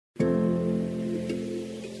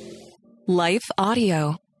Life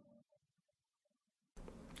Audio.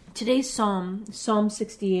 Today's Psalm, Psalm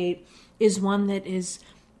 68, is one that is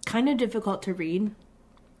kind of difficult to read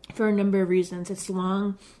for a number of reasons. It's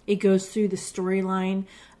long, it goes through the storyline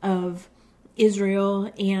of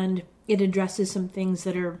Israel, and it addresses some things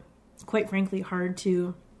that are, quite frankly, hard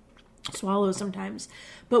to swallow sometimes.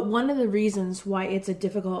 But one of the reasons why it's a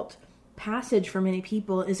difficult passage for many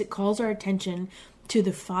people is it calls our attention to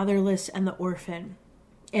the fatherless and the orphan.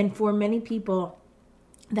 And for many people,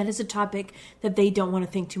 that is a topic that they don't want to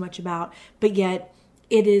think too much about, but yet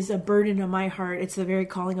it is a burden on my heart. It's the very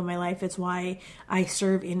calling of my life. It's why I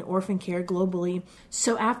serve in orphan care globally.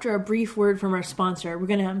 So after a brief word from our sponsor, we're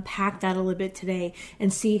going to unpack that a little bit today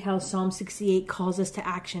and see how Psalm 68 calls us to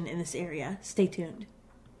action in this area. Stay tuned.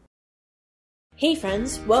 Hey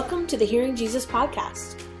friends, welcome to the Hearing Jesus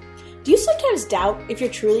podcast. Do you sometimes doubt if you're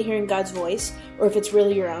truly hearing God's voice or if it's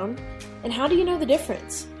really your own? And how do you know the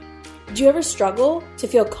difference? Do you ever struggle to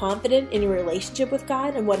feel confident in your relationship with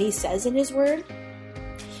God and what He says in His Word?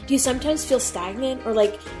 Do you sometimes feel stagnant or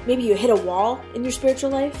like maybe you hit a wall in your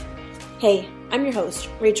spiritual life? Hey, I'm your host,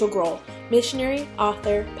 Rachel Grohl, missionary,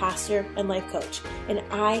 author, pastor, and life coach, and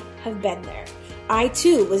I have been there. I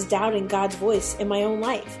too was doubting God's voice in my own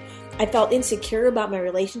life. I felt insecure about my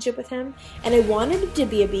relationship with Him, and I wanted to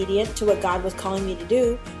be obedient to what God was calling me to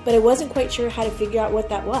do, but I wasn't quite sure how to figure out what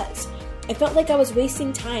that was. I felt like I was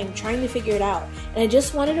wasting time trying to figure it out, and I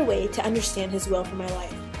just wanted a way to understand His will for my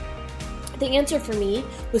life. The answer for me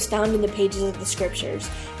was found in the pages of the Scriptures,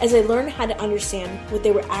 as I learned how to understand what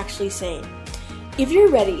they were actually saying. If you're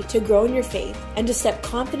ready to grow in your faith and to step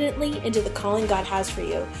confidently into the calling God has for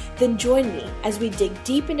you, then join me as we dig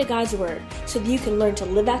deep into God's Word so that you can learn to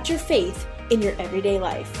live out your faith in your everyday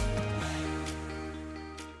life.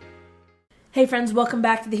 Hey friends, welcome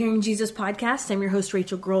back to the Hearing Jesus podcast. I'm your host,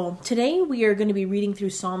 Rachel Grohl. Today we are going to be reading through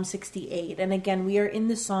Psalm 68. And again, we are in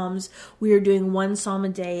the Psalms. We are doing one Psalm a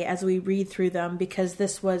day as we read through them because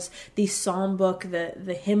this was the Psalm book,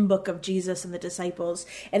 the hymn book of Jesus and the disciples.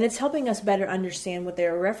 And it's helping us better understand what they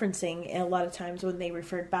were referencing a lot of times when they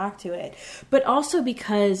referred back to it. But also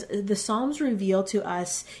because the Psalms reveal to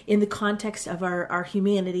us in the context of our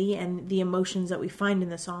humanity and the emotions that we find in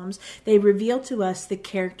the Psalms, they reveal to us the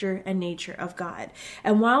character and nature of God.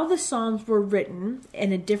 And while the Psalms were written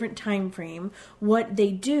in a different time frame, what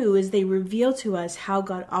they do is they reveal to us how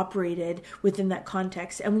God operated within that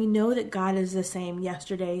context. And we know that God is the same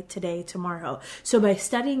yesterday, today, tomorrow. So by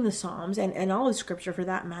studying the Psalms and all of Scripture for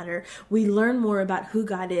that matter, we learn more about who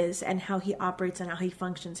God is and how He operates and how He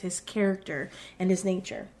functions, His character and His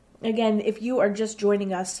nature. Again, if you are just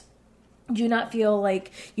joining us, do not feel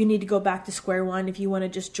like you need to go back to square one. If you want to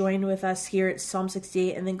just join with us here at Psalm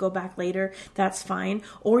 68 and then go back later, that's fine.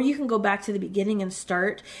 Or you can go back to the beginning and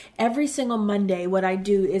start. Every single Monday, what I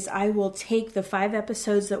do is I will take the 5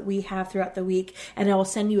 episodes that we have throughout the week and I will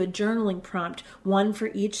send you a journaling prompt, one for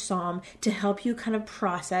each Psalm, to help you kind of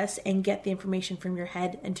process and get the information from your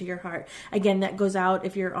head into your heart. Again, that goes out,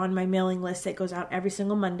 if you're on my mailing list, that goes out every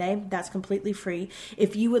single Monday. That's completely free.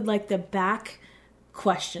 If you would like the back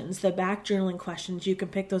journaling questions, you can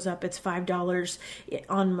pick those up. It's $5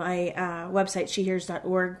 on my website,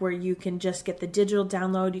 shehears.org, where you can just get the digital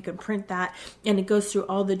download. You can print that, and it goes through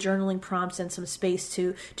all the journaling prompts and some space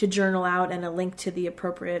to journal out and a link to the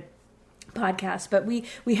appropriate podcast. But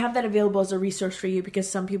we have that available as a resource for you because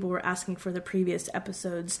some people were asking for the previous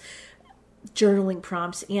episodes journaling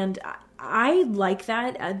prompts, and I like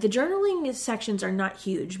that. The journaling sections are not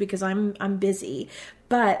huge because I'm busy,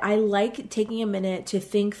 but I like taking a minute to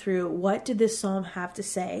think through, what did this psalm have to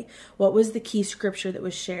say? What was the key scripture that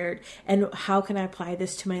was shared? And how can I apply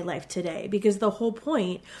this to my life today? Because the whole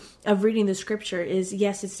point of reading the scripture is,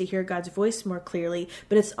 yes, it's to hear God's voice more clearly,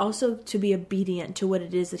 but it's also to be obedient to what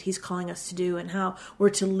it is that He's calling us to do and how we're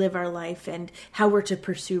to live our life and how we're to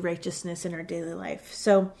pursue righteousness in our daily life.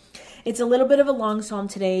 So it's a little bit of a long psalm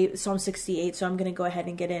today, Psalm 68, so I'm going to go ahead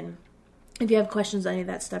and get in. If you have questions on any of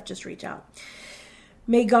that stuff, just reach out.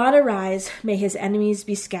 May God arise, may His enemies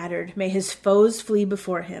be scattered, may His foes flee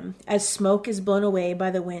before Him. As smoke is blown away by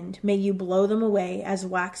the wind, may you blow them away as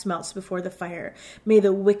wax melts before the fire. May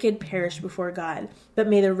the wicked perish before God, but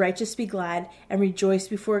may the righteous be glad and rejoice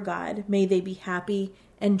before God. May they be happy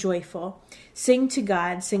and joyful. Sing to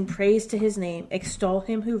God, sing praise to His name, extol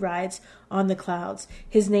Him who rides on the clouds.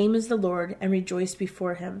 His name is the Lord, and rejoice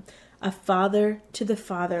before Him. A father to the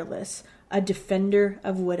fatherless, a defender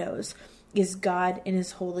of widows, is God in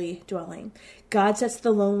His holy dwelling. God sets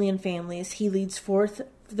the lonely in families. He leads forth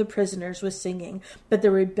the prisoners with singing, but the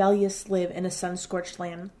rebellious live in a sun-scorched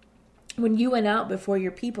land. When you went out before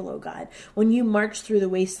your people, O God, when you marched through the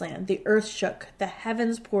wasteland, the earth shook, the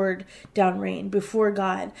heavens poured down rain. Before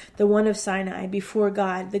God, the one of Sinai, before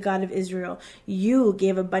God, the God of Israel, you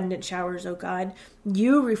gave abundant showers, O God.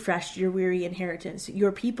 You refreshed your weary inheritance.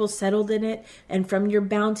 Your people settled in it, and from your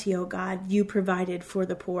bounty, O God, you provided for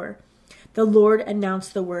the poor. The Lord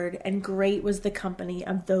announced the word, and great was the company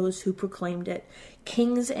of those who proclaimed it.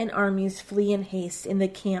 Kings and armies flee in haste. In the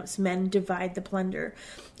camps men divide the plunder.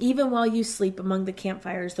 Even while you sleep among the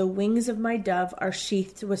campfires, the wings of my dove are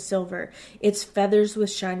sheathed with silver, its feathers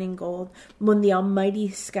with shining gold. When the Almighty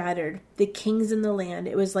scattered the kings in the land,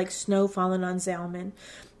 it was like snow fallen on Zalman.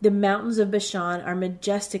 The mountains of Bashan are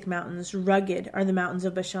majestic mountains. Rugged are the mountains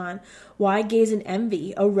of Bashan. Why gaze in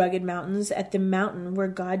envy, O rugged mountains, at the mountain where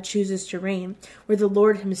God chooses to reign, where the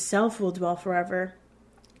Lord himself will dwell forever?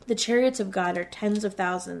 The chariots of God are tens of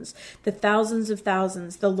thousands, the thousands of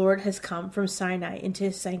thousands. The Lord has come from Sinai into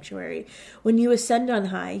his sanctuary. When you ascend on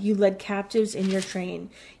high, you led captives in your train.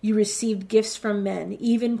 You received gifts from men,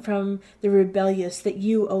 even from the rebellious, that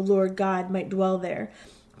you, O Lord God, might dwell there.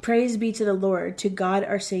 Praise be to the Lord, to God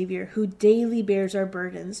our Savior, who daily bears our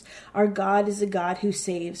burdens. Our God is a God who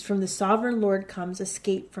saves. From the sovereign Lord comes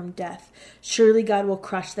escape from death. Surely God will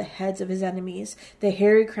crush the heads of his enemies, the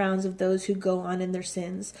hairy crowns of those who go on in their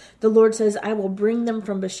sins. The Lord says, I will bring them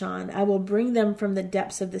from Bashan. I will bring them from the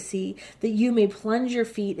depths of the sea, that you may plunge your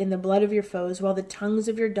feet in the blood of your foes, while the tongues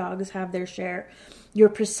of your dogs have their share. Your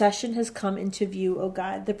procession has come into view, O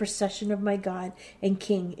God, the procession of my God and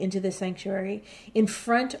King into the sanctuary. In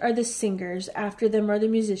front are the singers, after them are the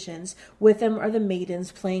musicians, with them are the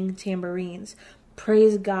maidens playing tambourines.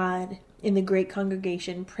 Praise God in the great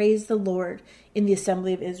congregation. Praise the Lord in the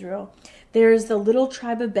assembly of Israel. There is the little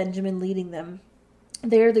tribe of Benjamin leading them.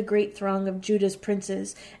 There the great throng of Judah's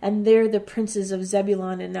princes, and there the princes of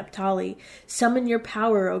Zebulun and Naphtali. Summon your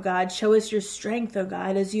power, O God. Show us your strength, O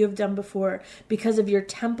God, as you have done before. Because of your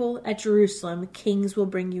temple at Jerusalem, kings will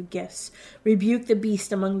bring you gifts. Rebuke the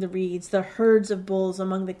beast among the reeds, the herds of bulls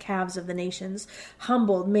among the calves of the nations.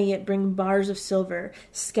 Humbled, may it bring bars of silver.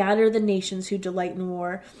 Scatter the nations who delight in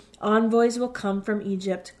war. Envoys will come from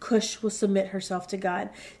Egypt. Cush will submit herself to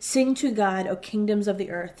God. Sing to God, O kingdoms of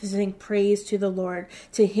the earth. Sing praise to the Lord,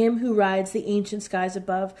 to him who rides the ancient skies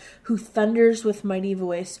above, who thunders with mighty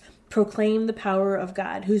voice. Proclaim the power of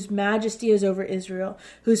God, whose majesty is over Israel,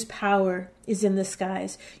 whose power is in the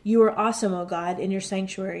skies. You are awesome, O God, in your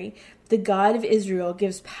sanctuary. The God of Israel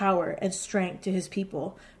gives power and strength to his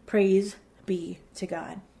people. Praise be to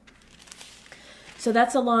God. So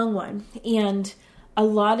that's a long one. And a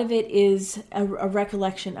lot of it is a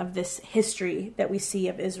recollection of this history that we see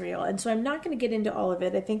of Israel. And so I'm not going to get into all of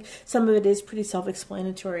it. I think some of it is pretty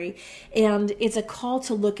self-explanatory. And it's a call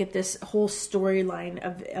to look at this whole storyline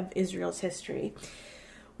of Israel's history.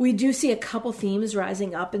 We do see a couple themes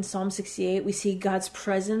rising up in Psalm 68. We see God's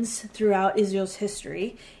presence throughout Israel's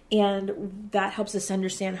history. And that helps us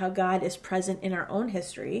understand how God is present in our own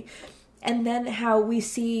history. And then how we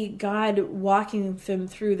see God walking them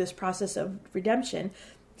through this process of redemption,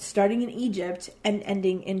 starting in Egypt and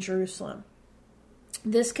ending in Jerusalem.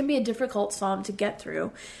 This can be a difficult psalm to get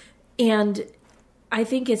through. And I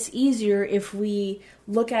think it's easier if we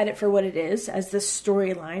look at it for what it is, as this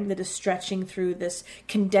storyline that is stretching through this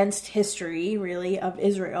condensed history, really, of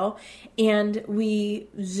Israel. And we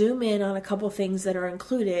zoom in on a couple things that are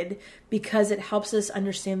included because it helps us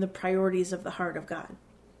understand the priorities of the heart of God.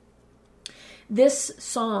 This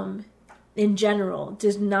psalm, in general,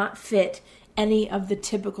 does not fit any of the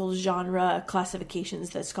typical genre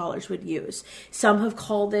classifications that scholars would use. Some have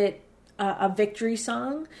called it a victory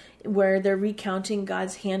song, where they're recounting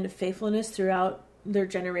God's hand of faithfulness throughout their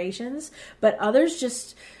generations, but others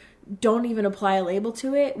just don't even apply a label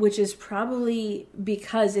to it, which is probably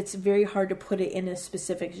because it's very hard to put it in a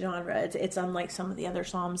specific genre. It's unlike some of the other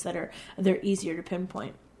psalms they're easier to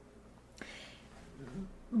pinpoint.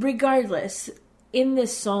 Regardless, in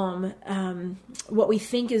this psalm, what we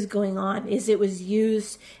think is going on is it was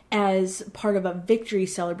used as part of a victory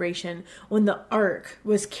celebration when the ark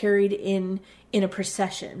was carried in a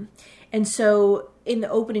procession. And so in the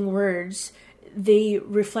opening words, they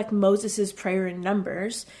reflect Moses' prayer in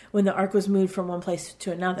Numbers when the ark was moved from one place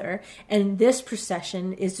to another. And this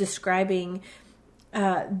procession is describing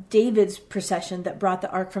David's procession that brought the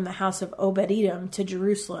ark from the house of Obed-Edom to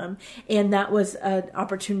Jerusalem. And that was an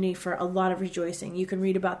opportunity for a lot of rejoicing. You can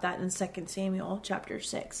read about that in 2 Samuel chapter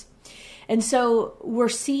 6. And so we're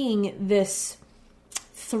seeing this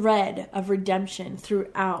thread of redemption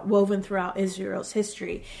woven throughout Israel's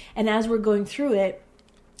history. And as we're going through it,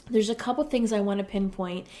 there's a couple things I want to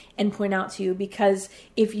pinpoint and point out to you, because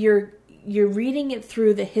if you're you're reading it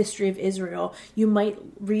through the history of Israel, you might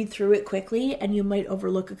read through it quickly and you might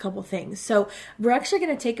overlook a couple things. So we're actually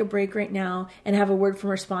going to take a break right now and have a word from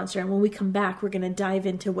our sponsor. And when we come back, we're going to dive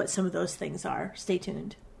into what some of those things are. Stay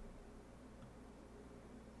tuned.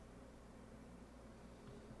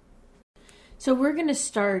 So we're going to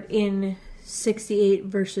start in 68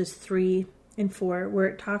 verses 3 and 4, where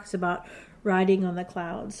it talks about riding on the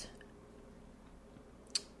clouds.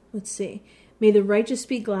 Let's see. May the righteous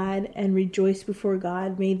be glad and rejoice before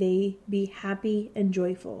God. May they be happy and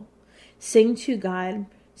joyful. Sing to God,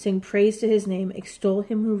 sing praise to his name, extol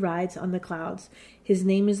him who rides on the clouds. His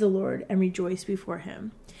name is the Lord, and rejoice before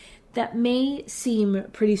him. That may seem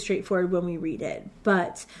pretty straightforward when we read it,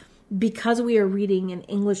 but because we are reading an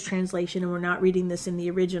English translation and we're not reading this in the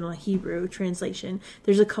original Hebrew translation,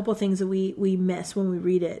 there's a couple things that we miss when we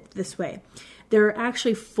read it this way. There are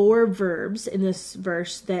actually 4 verbs in this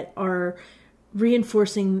verse that are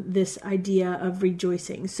reinforcing this idea of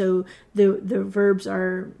rejoicing. So the verbs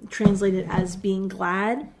are translated as being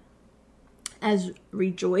glad, as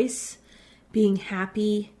rejoice, being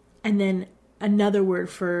happy, and then another word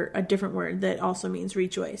for a different word that also means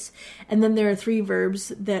rejoice. And then there are 3 verbs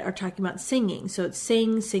that are talking about singing. So it's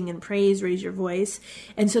sing and praise, raise your voice.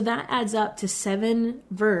 And so that adds up to 7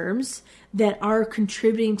 verbs that are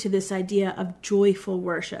contributing to this idea of joyful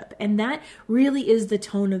worship. And that really is the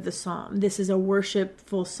tone of the psalm. This is a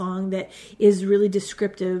worshipful song that is really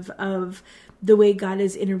descriptive of the way God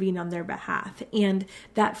has intervened on their behalf. And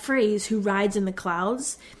that phrase, who rides in the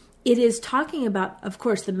clouds, it is talking about, of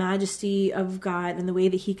course, the majesty of God and the way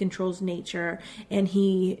that he controls nature, and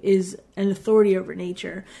he is an authority over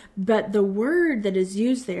nature. But the word that is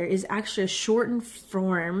used there is actually a shortened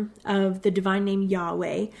form of the divine name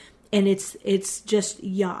Yahweh, and it's just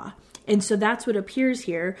Yah. And so that's what appears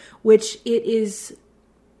here, which it is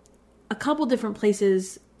a couple different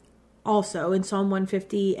places also. In Psalm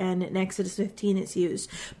 150 and in Exodus 15 it's used.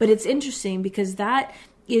 But it's interesting because that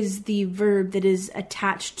is the verb that is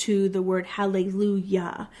attached to the word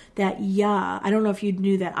hallelujah. That Yah, I don't know if you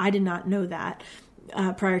knew that. I did not know that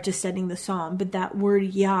prior to studying the psalm. But that word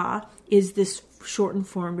Yah is this shortened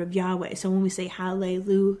form of Yahweh. So when we say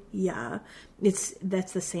hallelujah,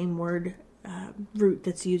 that's the same word root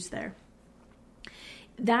that's used there.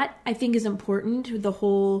 That, I think, is important, the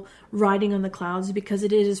whole riding on the clouds, because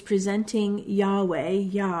it is presenting Yahweh,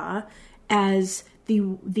 Yah, as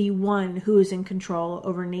the one who is in control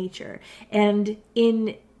over nature. And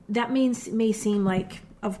that may seem like,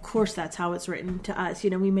 of course, that's how it's written to us.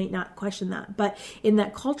 We may not question that. But in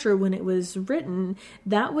that culture, when it was written,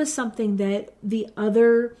 that was something that the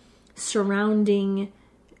other surrounding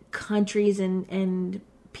countries and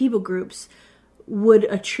people groups would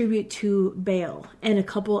attribute to Baal and a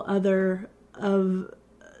couple other of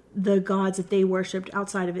the gods that they worshipped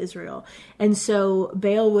outside of Israel. And so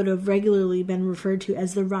Baal would have regularly been referred to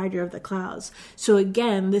as the rider of the clouds. So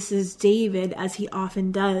again, this is David, as he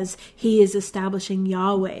often does. He is establishing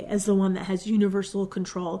Yahweh as the one that has universal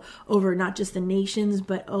control over not just the nations,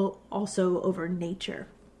 but also over nature.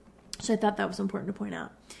 So I thought that was important to point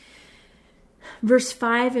out. Verse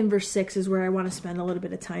 5 and verse 6 is where I want to spend a little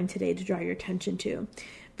bit of time today to draw your attention to.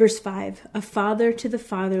 Verse 5, a father to the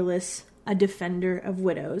fatherless, a defender of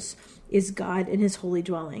widows, is God in his holy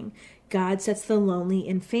dwelling. God sets the lonely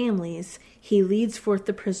in families. He leads forth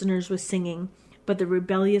the prisoners with singing, but the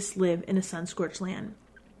rebellious live in a sun-scorched land.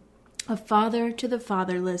 A father to the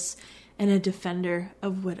fatherless and a defender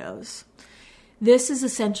of widows. This is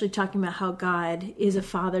essentially talking about how God is a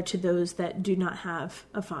father to those that do not have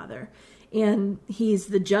a father. And he's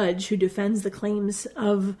the judge who defends the claims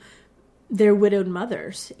of their widowed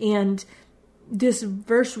mothers. And this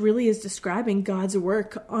verse really is describing God's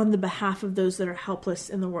work on the behalf of those that are helpless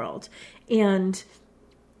in the world. And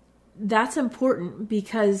that's important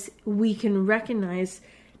because we can recognize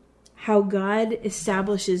how God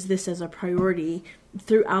establishes this as a priority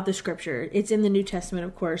throughout the scripture. It's in the New Testament,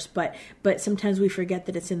 of course, but sometimes we forget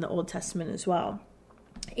that it's in the Old Testament as well.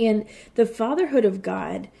 And the fatherhood of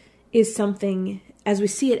God is something, as we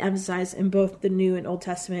see it emphasized in both the New and Old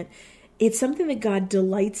Testament, it's something that God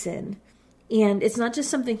delights in. And it's not just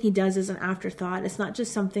something he does as an afterthought. It's not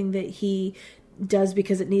just something that he does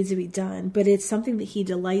because it needs to be done, but it's something that he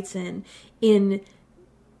delights in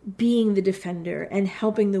being the defender and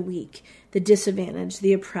helping the weak, the disadvantaged,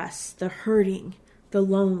 the oppressed, the hurting, the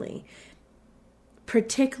lonely,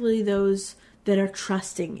 particularly those that are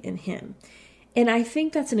trusting in him. And I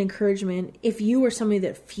think that's an encouragement. If you are somebody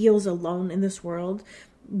that feels alone in this world,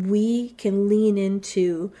 we can lean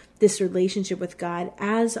into this relationship with God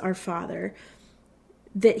as our Father,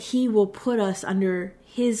 that he will put us under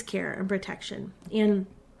his care and protection. And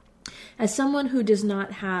As someone who does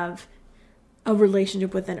not have a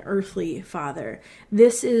relationship with an earthly father,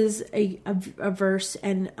 this is a verse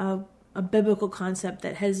and a biblical concept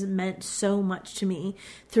that has meant so much to me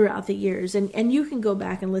throughout the years. And you can go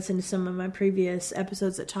back and listen to some of my previous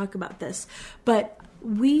episodes that talk about this. But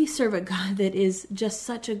we serve a God that is just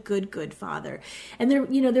such a good father. And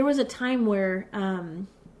there was a time where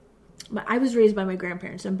I was raised by my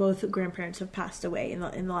grandparents, and both grandparents have passed away in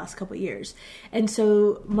the last couple of years. And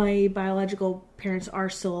so my biological parents are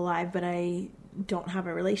still alive, but I don't have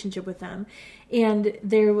a relationship with them. And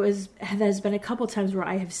there's been a couple times where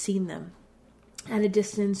I have seen them at a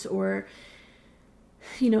distance, or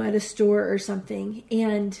at a store or something,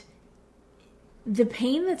 and the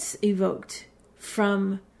pain that's evoked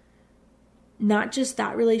from not just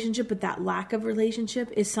that relationship, but that lack of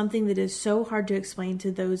relationship is something that is so hard to explain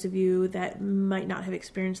to those of you that might not have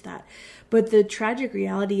experienced that. But the tragic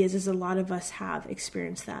reality is a lot of us have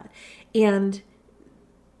experienced that. And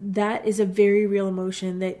that is a very real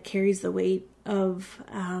emotion that carries the weight of,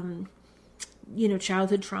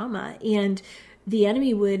 childhood trauma. And the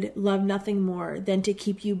enemy would love nothing more than to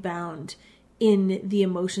keep you bound in the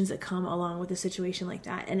emotions that come along with a situation like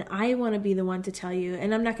that. And I want to be the one to tell you,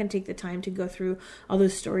 and I'm not going to take the time to go through all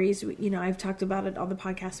those stories. I've talked about it on the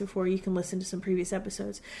podcast before. You can listen to some previous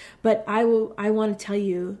episodes. But I want to tell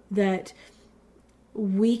you that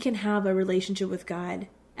we can have a relationship with God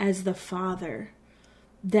as the Father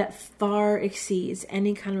that far exceeds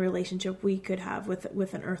any kind of relationship we could have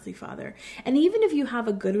with an earthly father. And even if you have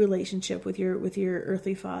a good relationship with your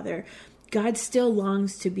earthly father, God still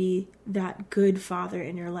longs to be that good father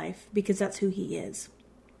in your life, because that's who he is.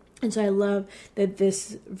 And so I love that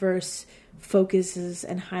this verse focuses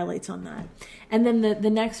and highlights on that. And then the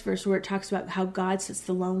next verse, where it talks about how God sets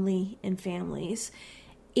the lonely in families,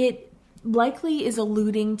 it likely is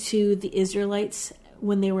alluding to the Israelites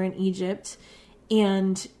when they were in Egypt.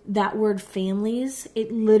 And that word families,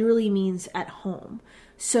 it literally means at home.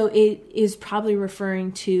 So it is probably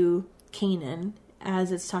referring to Canaan,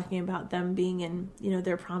 as it's talking about them being in,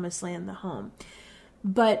 their promised land, the home.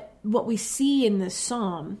 But what we see in this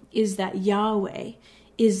psalm is that Yahweh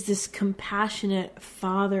is this compassionate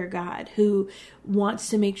Father God who wants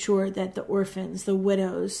to make sure that the orphans, the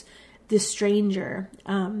widows, the stranger,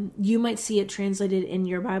 you might see it translated in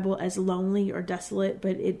your Bible as lonely or desolate,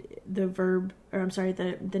 but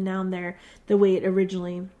the noun there, the way it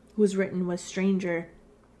originally was written was stranger.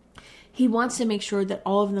 He wants to make sure that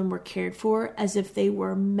all of them were cared for as if they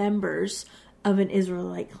were members of an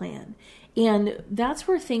Israelite clan. And that's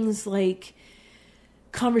where things like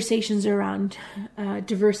conversations around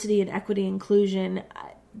diversity and equity inclusion,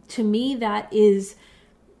 to me, that is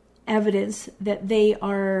evidence that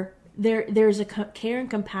there's a care and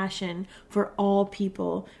compassion for all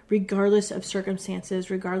people, regardless of circumstances,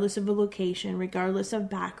 regardless of a location, regardless of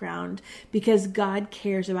background, because God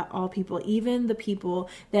cares about all people, even the people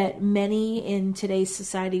that many in today's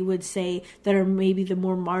society would say that are maybe the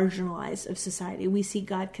more marginalized of society. We see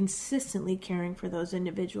God consistently caring for those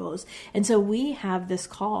individuals. And so we have this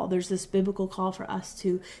call. There's this biblical call for us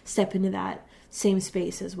to step into that same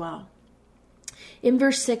space as well. In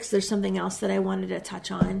verse 6, there's something else that I wanted to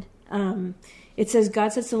touch on. It says,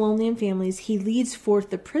 God sets the lonely in families. He leads forth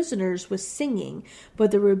the prisoners with singing,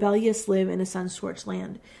 but the rebellious live in a sun-scorched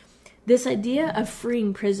land. This idea of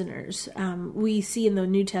freeing prisoners, we see in the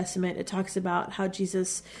New Testament, it talks about how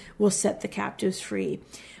Jesus will set the captives free.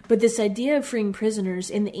 But this idea of freeing prisoners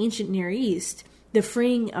in the ancient Near East, the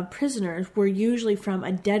freeing of prisoners were usually from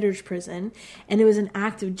a debtor's prison, and it was an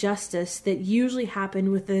act of justice that usually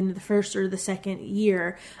happened within the first or the second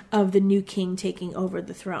year of the new king taking over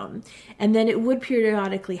the throne. And then it would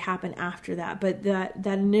periodically happen after that, but that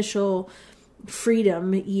initial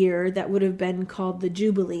freedom year, that would have been called the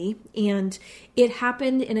Jubilee, and it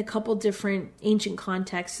happened in a couple different ancient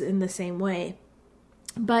contexts in the same way.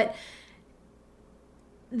 But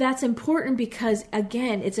that's important because,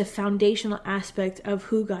 again, it's a foundational aspect of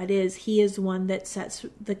who God is. He is one that sets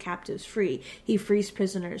the captives free. He frees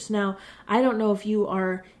prisoners. Now, I don't know if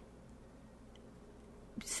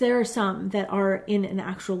there are some that are in an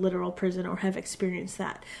actual literal prison or have experienced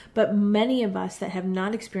that. But many of us that have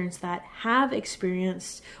not experienced that have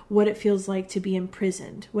experienced what it feels like to be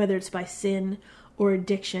imprisoned, whether it's by sin or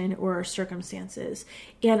addiction or circumstances.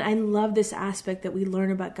 And I love this aspect that we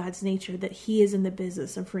learn about God's nature, that he is in the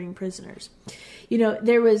business of freeing prisoners.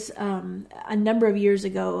 There was a number of years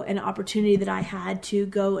ago an opportunity that I had to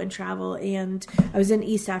go and travel, and I was in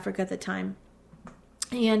East Africa at the time.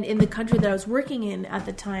 And in the country that I was working in at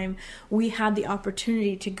the time, we had the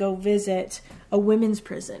opportunity to go visit a women's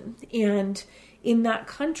prison. And in that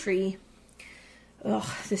country,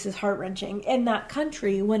 this is heart-wrenching. In that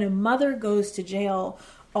country, when a mother goes to jail,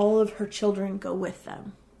 all of her children go with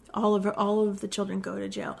them. All of the children go to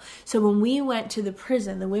jail. So when we went to the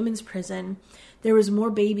prison, the women's prison, there was more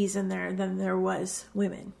babies in there than there was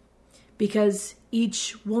women, because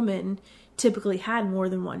each woman typically had more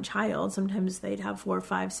than one child. Sometimes they'd have 4,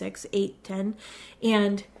 5, 6, 8, 10.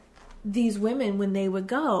 And these women, when they would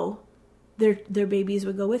go, their babies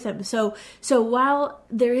would go with them. So while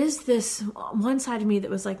there is this one side of me that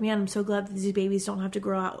was like, man, I'm so glad that these babies don't have to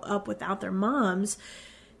grow up without their moms,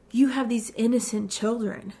 you have these innocent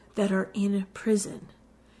children that are in prison.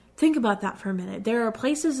 Think about that for a minute. There are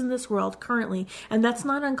places in this world currently, and that's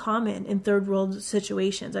not uncommon in third world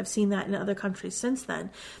situations. I've seen that in other countries since then,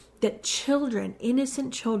 that children,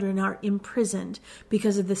 innocent children, are imprisoned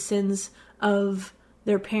because of the sins of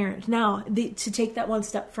their parent. Now, to take that one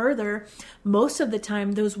step further, most of the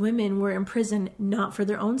time those women were in prison not for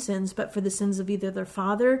their own sins, but for the sins of either their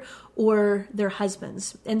father or their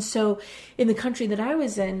husbands. And so in the country that I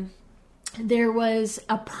was in, there was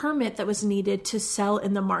a permit that was needed to sell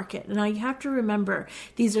in the market. Now you have to remember,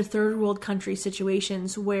 these are third world country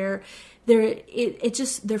situations where they're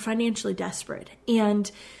financially desperate. And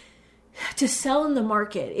to sell in the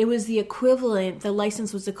market, it was the equivalent, the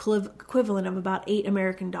license was equivalent of about $8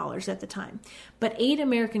 American at the time. But $8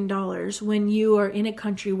 American, when you are in a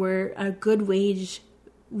country where a good wage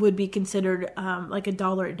would be considered like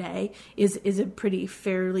 $1 a day, is a pretty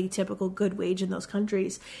fairly typical good wage in those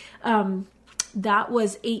countries. That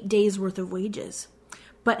was 8 days worth of wages.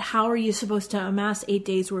 But how are you supposed to amass 8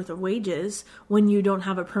 days worth of wages when you don't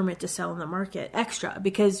have a permit to sell in the market extra?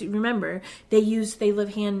 Because remember, they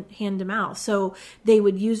live hand to mouth. So they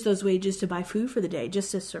would use those wages to buy food for the day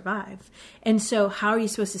just to survive. And so how are you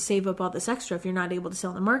supposed to save up all this extra if you're not able to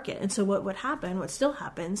sell in the market? And so what would happen, what still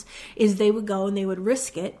happens, is they would go and they would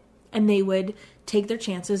risk it, and they would take their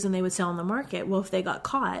chances and they would sell in the market. Well, if they got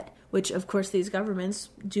caught, which of course these governments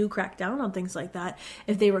do crack down on things like that,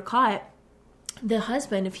 if they were caught, the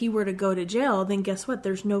husband, if he were to go to jail, then guess what?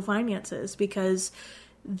 There's no finances because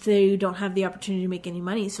they don't have the opportunity to make any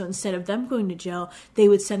money. So instead of them going to jail, they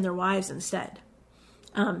would send their wives instead,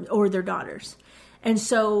 or their daughters. And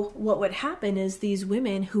so what would happen is these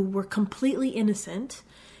women who were completely innocent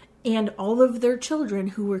and all of their children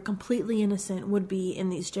who were completely innocent would be in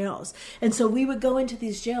these jails. And so we would go into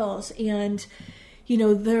these jails, and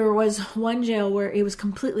there was one jail where it was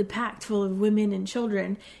completely packed full of women and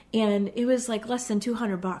children, and it was like less than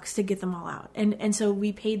 $200 to get them all out. And so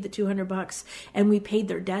we paid the $200 and we paid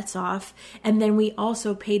their debts off. And then we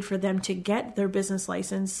also paid for them to get their business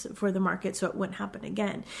license for the market so it wouldn't happen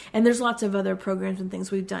again. And there's lots of other programs and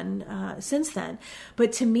things we've done since then.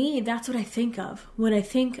 But to me, that's what I think of when I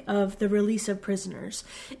think of the release of prisoners.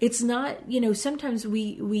 It's not, sometimes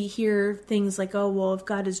we hear things like, oh, well, if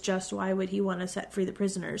God is just, why would he want to set free the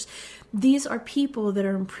prisoners? These are people that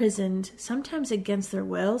are imprisoned, sometimes against their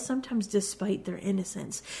will, sometimes despite their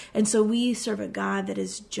innocence. And so we serve a God that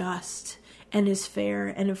is just and is fair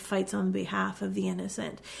and fights on behalf of the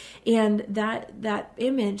innocent. And that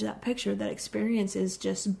image, that picture, that experience is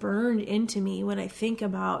just burned into me when I think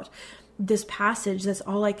about this passage. That's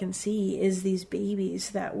all I can see is these babies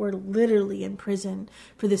that were literally in prison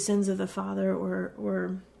for the sins of the father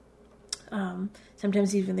or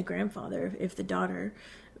sometimes even the grandfather if the daughter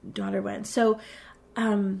went. So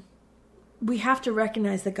we have to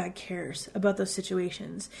recognize that God cares about those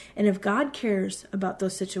situations. And if God cares about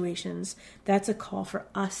those situations, that's a call for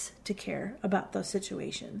us to care about those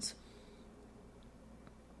situations.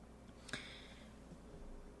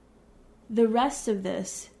 The rest of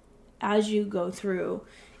this, as you go through,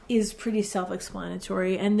 is pretty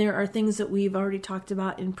self-explanatory, and there are things that we've already talked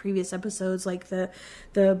about in previous episodes, like the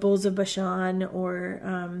bulls of Bashan,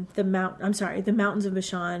 or the mountains of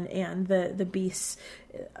Bashan, and the beasts.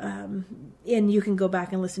 And you can go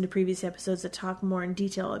back and listen to previous episodes that talk more in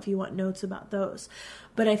detail if you want notes about those.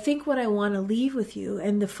 But I think what I want to leave with you,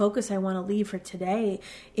 and the focus I want to leave for today,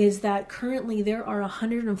 is that currently there are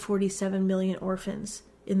 147 million orphans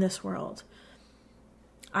in this world.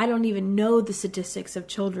 I don't even know the statistics of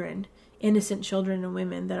children, innocent children and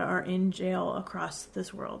women that are in jail across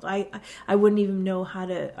this world. I wouldn't even know how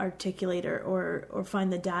to articulate or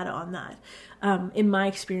find the data on that. In my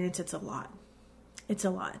experience, it's a lot. It's a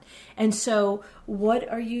lot. And so what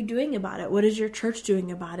are you doing about it? What is your church doing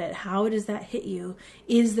about it? How does that hit you?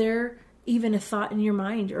 Is there even a thought in your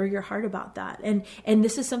mind or your heart about that? And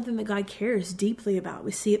this is something that God cares deeply about.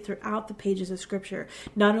 We see it throughout the pages of Scripture.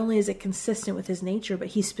 Not only is it consistent with his nature, but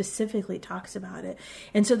he specifically talks about it.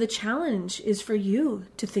 And so the challenge is for you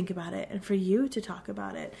to think about it and for you to talk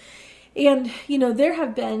about it. And, there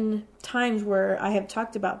have been times where I have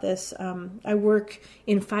talked about this. I work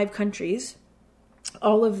in 5 countries.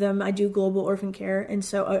 All of them, I do global orphan care, and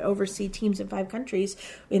so I oversee teams in 5 countries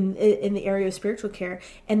in the area of spiritual care.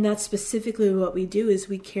 And that's specifically what we do, is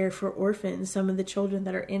we care for orphans, some of the children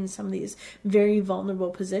that are in some of these very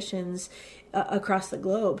vulnerable positions across the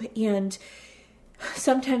globe. And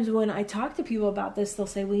sometimes when I talk to people about this, they'll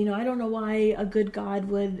say, well, I don't know why a good God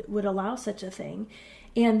would allow such a thing.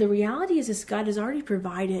 And the reality is God has already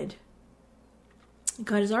provided.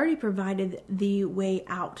 God has already provided the way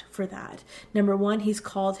out for that. Number 1, he's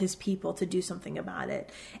called his people to do something about it.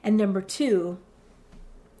 And number 2,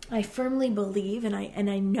 I firmly believe and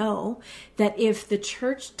I know that if the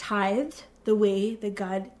church tithed the way that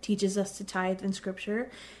God teaches us to tithe in Scripture,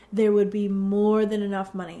 there would be more than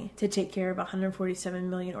enough money to take care of 147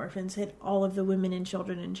 million orphans and all of the women and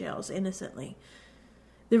children in jails innocently.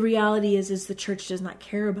 The reality is the church does not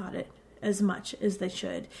care about it as much as they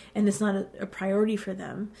should, and it's not a priority for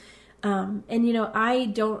them. I am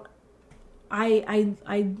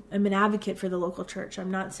an advocate for the local church.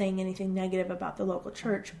 I'm not saying anything negative about the local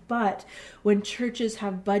church, but when churches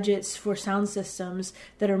have budgets for sound systems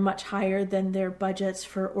that are much higher than their budgets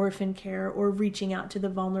for orphan care or reaching out to the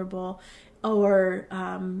vulnerable, or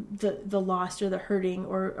the lost or the hurting,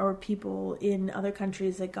 or people in other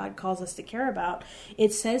countries that God calls us to care about,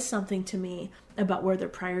 it says something to me about where their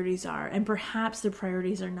priorities are. And perhaps their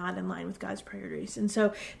priorities are not in line with God's priorities. And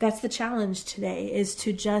so that's the challenge today, is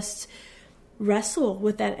to just wrestle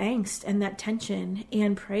with that angst and that tension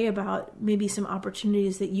and pray about maybe some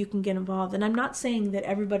opportunities that you can get involved. And I'm not saying that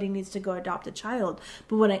everybody needs to go adopt a child,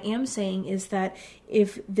 but what I am saying is that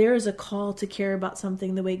if there is a call to care about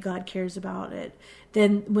something the way God cares about it,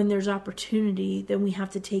 then when there's opportunity, then we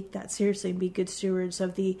have to take that seriously and be good stewards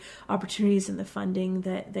of the opportunities and the funding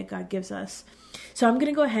that God gives us. So I'm going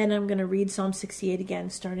to go ahead and I'm going to read Psalm 68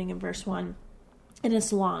 again, starting in verse 1. And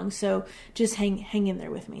it's long, so just hang in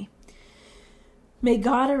there with me. May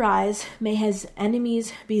God arise, may his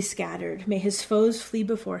enemies be scattered, may his foes flee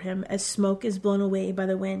before him as smoke is blown away by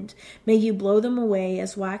the wind. May you blow them away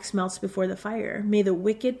as wax melts before the fire. May the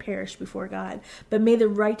wicked perish before God, but may the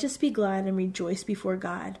righteous be glad and rejoice before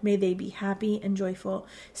God. May they be happy and joyful.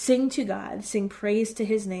 Sing to God, sing praise to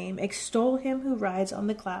his name, extol him who rides on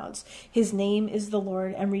the clouds. His name is the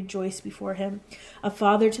Lord, and rejoice before him. A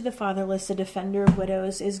father to the fatherless, a defender of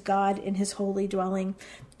widows, is God in his holy dwelling.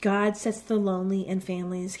 God sets the lonely in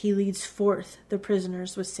families. He leads forth the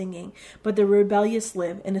prisoners with singing, but the rebellious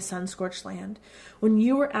live in a sun-scorched land. When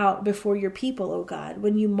you were out before your people, O God,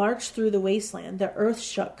 when you marched through the wasteland, the earth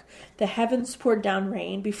shook, the heavens poured down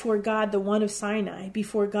rain, before God, the one of Sinai,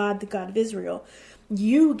 before God, the God of Israel.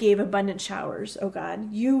 You gave abundant showers, O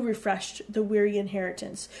God. You refreshed the weary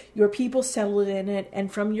inheritance. Your people settled in it,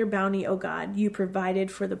 and from your bounty, O God, you provided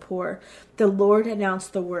for the poor. The Lord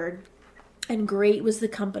announced the word, and great was the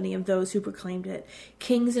company of those who proclaimed it.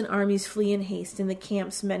 Kings and armies flee in haste, in the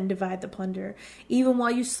camps men divide the plunder. Even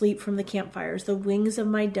while you sleep from the campfires, the wings of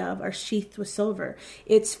my dove are sheathed with silver,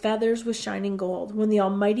 its feathers with shining gold. When the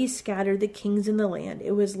Almighty scattered the kings in the land,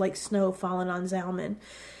 it was like snow fallen on Zalman.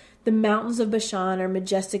 The mountains of Bashan are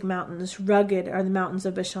majestic mountains. Rugged are the mountains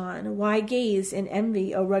of Bashan. Why gaze in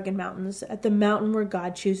envy, O rugged mountains, at the mountain where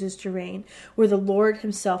God chooses to reign, where the Lord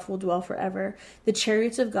himself will dwell forever? The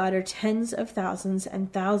chariots of God are tens of thousands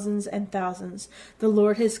and thousands and thousands. The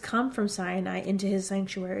Lord has come from Sinai into his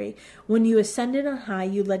sanctuary. When you ascended on high,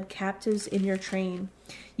 you led captives in your train.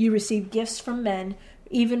 You received gifts from men,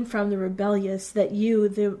 even from the rebellious, that you,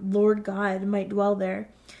 the Lord God, might dwell there.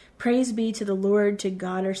 Praise be to the Lord, to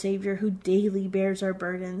God our Savior, who daily bears our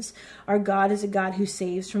burdens. Our God is a God who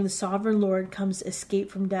saves. From the sovereign Lord comes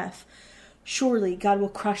escape from death. Surely God will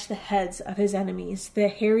crush the heads of his enemies, the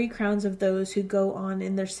hairy crowns of those who go on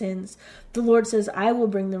in their sins. The Lord says, I will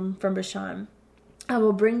bring them from Bashan. I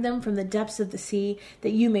will bring them from the depths of the sea,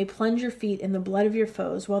 that you may plunge your feet in the blood of your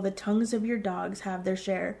foes, while the tongues of your dogs have their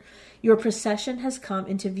share. Your procession has come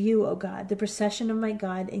into view, O God, the procession of my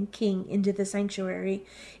God and King into the sanctuary.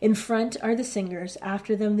 In front are the singers,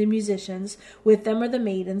 after them the musicians, with them are the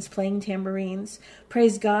maidens playing tambourines.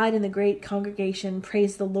 Praise God in the great congregation,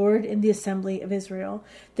 praise the Lord in the assembly of Israel.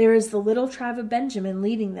 There is the little tribe of Benjamin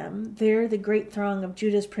leading them, there the great throng of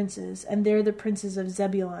Judah's princes, and there the princes of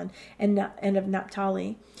Zebulun and of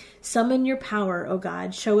Naphtali. Summon your power, O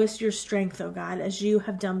God. Show us your strength, O God, as you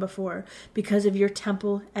have done before, because of your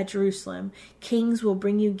temple at Jerusalem. Kings will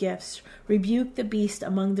bring you gifts. Rebuke the beast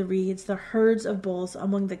among the reeds, the herds of bulls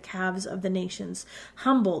among the calves of the nations.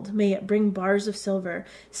 Humbled, may it bring bars of silver.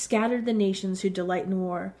 Scatter the nations who delight in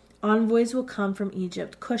war. Envoys will come from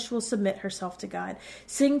Egypt. Cush will submit herself to God.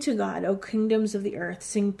 Sing to God, O kingdoms of the earth.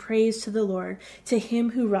 Sing praise to the Lord, to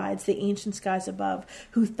him who rides the ancient skies above,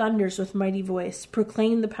 who thunders with mighty voice.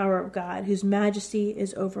 Proclaim the power of God, whose majesty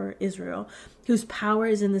is over Israel, whose power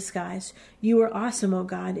is in the skies. You are awesome, O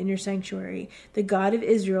God, in your sanctuary. The God of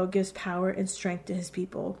Israel gives power and strength to his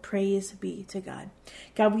people. Praise be to God.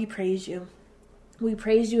 God, we praise you. We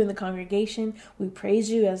praise you in the congregation. We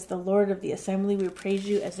praise you as the Lord of the assembly. We praise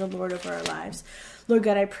you as the Lord of our lives. Lord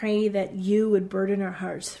God, I pray that you would burden our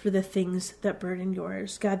hearts for the things that burden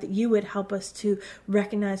yours. God, that you would help us to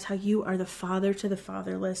recognize how you are the father to the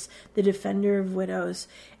fatherless, the defender of widows,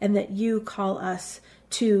 and that you call us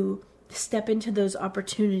to step into those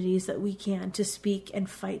opportunities that we can to speak and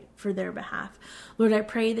fight for their behalf. Lord, I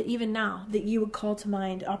pray that even now that you would call to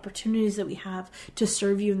mind opportunities that we have to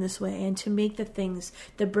serve you in this way and to make the things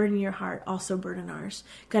that burden your heart also burden ours.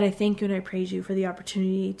 God, I thank you and I praise you for the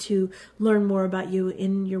opportunity to learn more about you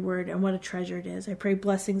in your word and what a treasure it is. I pray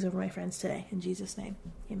blessings over my friends today. In Jesus' name,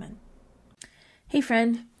 amen. Hey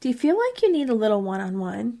friend, do you feel like you need a little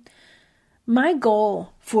one-on-one? My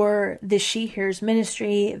goal for the She Hears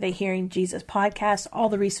ministry, the Hearing Jesus podcast, all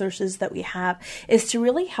the resources that we have is to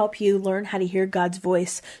really help you learn how to hear God's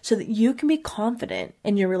voice so that you can be confident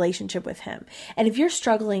in your relationship with him. And if you're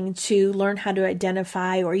struggling to learn how to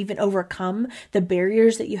identify or even overcome the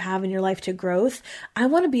barriers that you have in your life to growth, I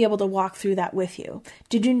want to be able to walk through that with you.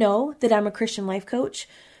 Did you know that I'm a Christian life coach?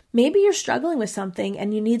 Maybe you're struggling with something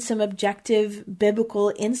and you need some objective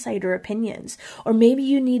biblical insight or opinions. Or maybe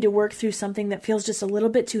you need to work through something that feels just a little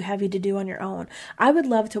bit too heavy to do on your own. I would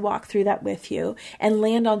love to walk through that with you and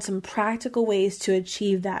land on some practical ways to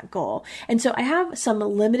achieve that goal. And so I have some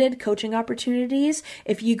limited coaching opportunities.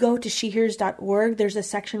 If you go to shehears.org, there's a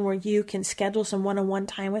section where you can schedule some one-on-one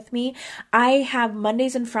time with me. I have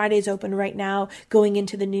Mondays and Fridays open right now going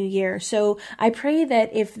into the new year. So I pray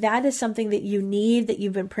that if that is something that you need, that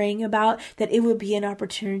you've been praying about, that it would be an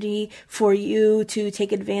opportunity for you to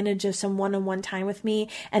take advantage of some one-on-one time with me.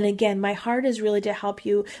 And again, my heart is really to help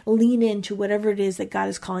you lean into whatever it is that God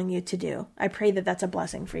is calling you to do. I pray that that's a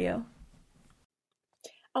blessing for you.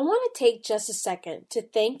 I want to take just a second to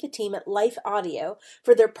thank the team at Life Audio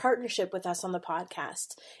for their partnership with us on the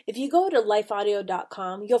podcast. If you go to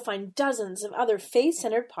lifeaudio.com, you'll find dozens of other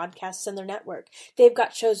faith-centered podcasts in their network. They've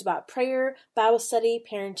got shows about prayer, Bible study,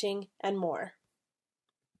 parenting, and more.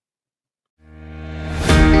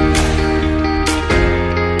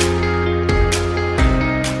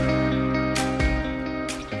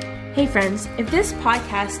 Hey friends, if this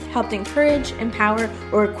podcast helped encourage, empower,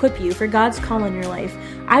 or equip you for God's call in your life,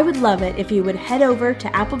 I would love it if you would head over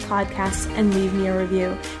to Apple Podcasts and leave me a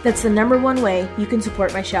review. That's the #1 way you can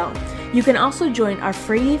support my show. You can also join our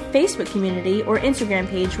free Facebook community or Instagram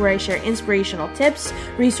page where I share inspirational tips,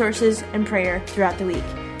 resources, and prayer throughout the week.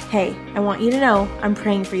 Hey, I want you to know I'm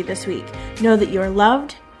praying for you this week. Know that you are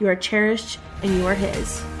loved, you are cherished, and you are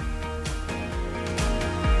His.